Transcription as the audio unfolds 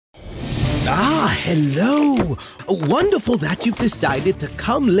Hello! Wonderful that you've decided to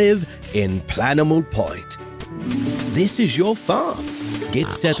come live in Planimal Point. This is your farm.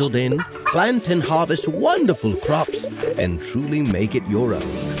 Get settled in, plant and harvest wonderful crops, and truly make it your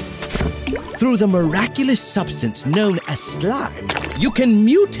own. Through the miraculous substance known as slime, you can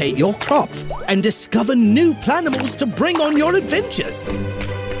mutate your crops and discover new planimals to bring on your adventures.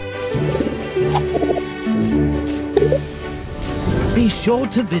 Be sure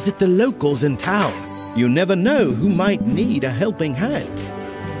to visit the locals in town. You never know who might need a helping hand.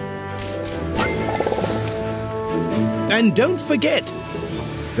 And don't forget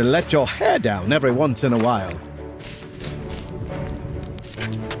to let your hair down every once in a while.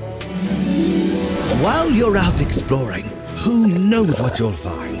 While you're out exploring, who knows what you'll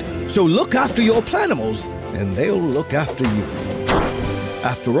find? So look after your planimals, and they'll look after you.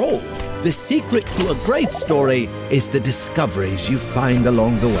 After all, the secret to a great story is the discoveries you find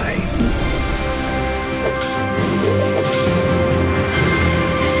along the way.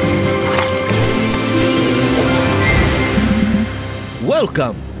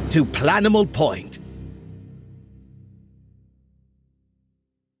 Welcome to Planimal Point.